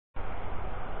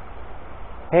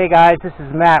Hey guys, this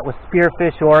is Matt with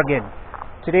Spearfish, Oregon.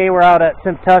 Today we're out at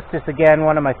Tustus again,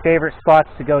 one of my favorite spots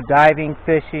to go diving,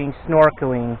 fishing,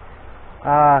 snorkeling.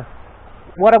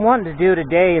 What I'm wanting to do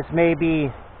today is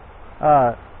maybe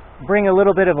bring a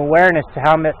little bit of awareness to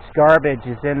how much garbage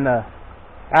is in the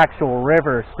actual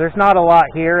rivers. There's not a lot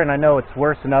here, and I know it's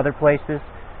worse in other places,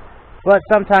 but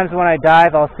sometimes when I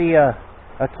dive I'll see a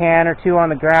can or two on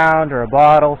the ground or a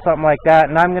bottle, something like that,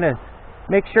 and I'm going to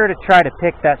make sure to try to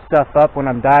pick that stuff up when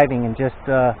I'm diving and just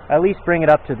at least bring it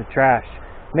up to the trash.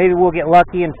 Maybe we'll get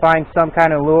lucky and find some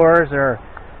kind of lures, or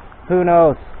who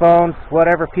knows, phones,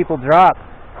 whatever people drop.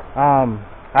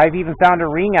 I've even found a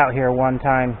ring out here one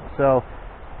time. So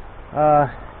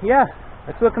yeah,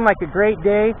 it's looking like a great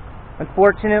day.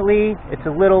 Unfortunately, it's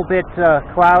a little bit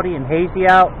cloudy and hazy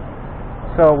out,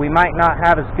 so we might not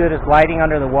have as good as lighting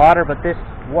under the water, but this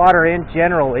water in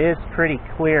general is pretty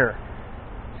clear.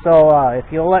 So if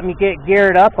you'll let me get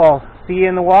geared up, I'll see you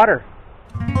in the water.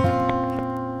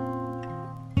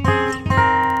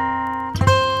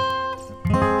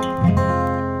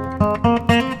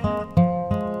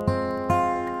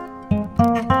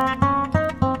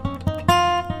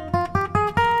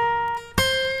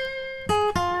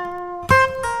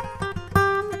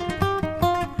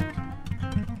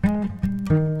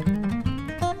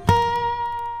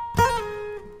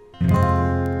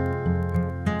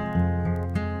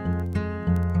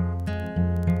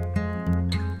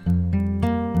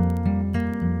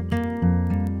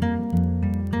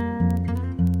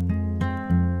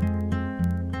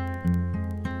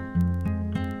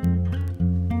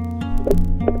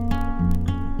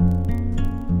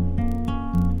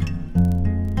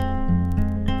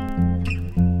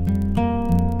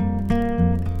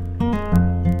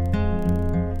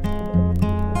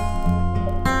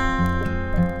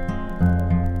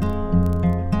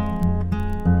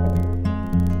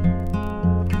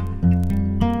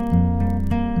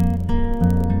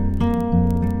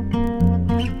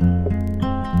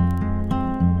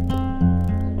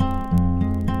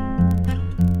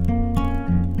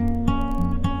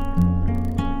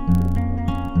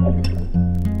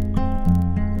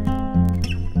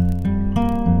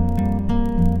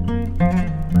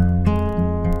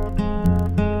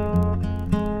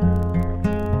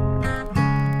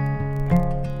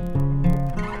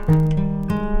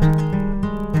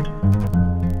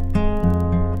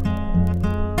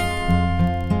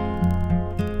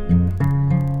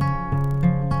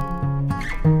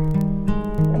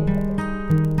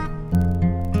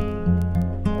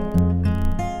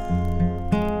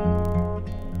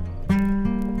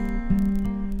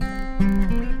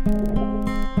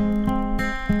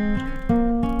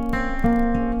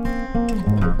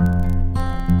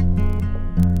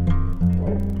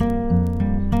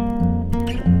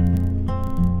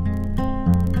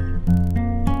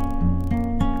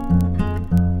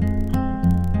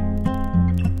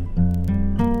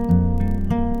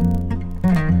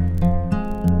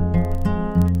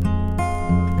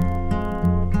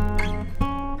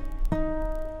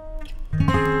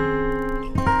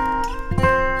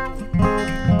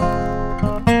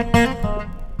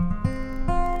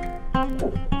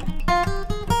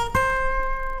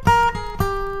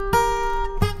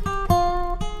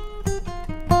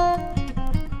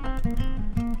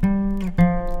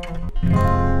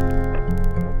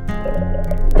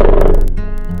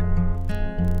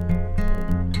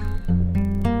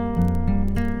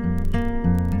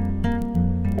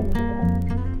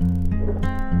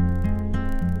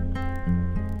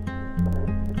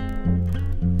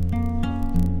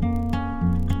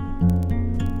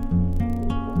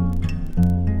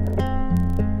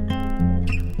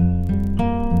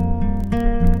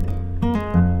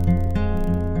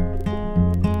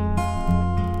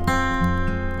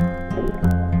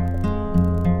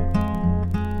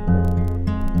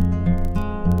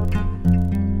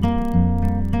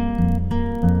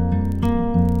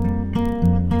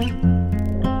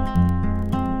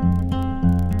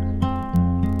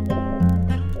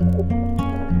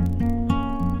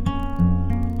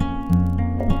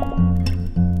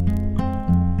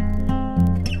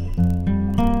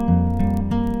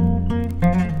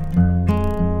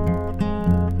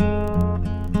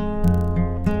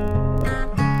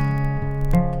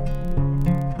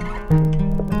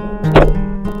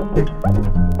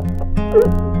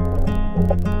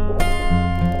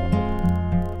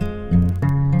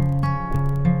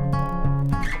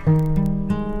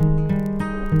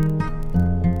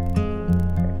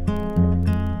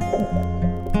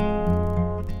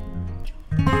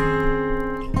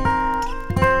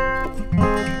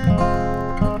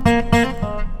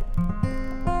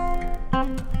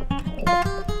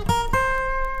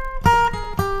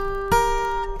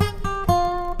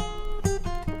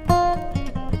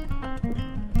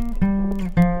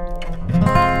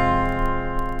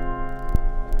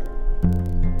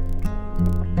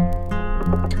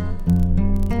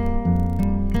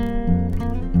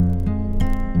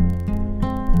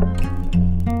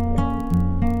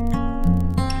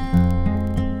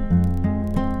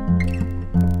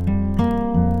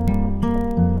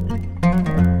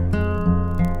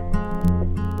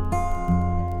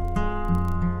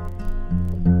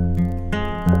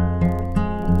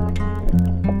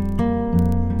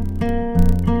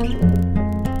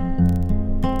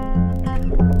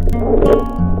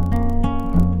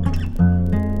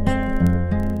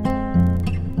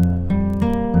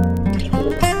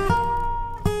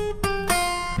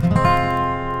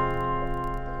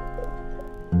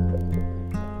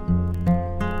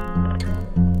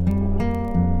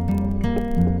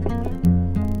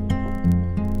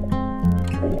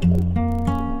 you.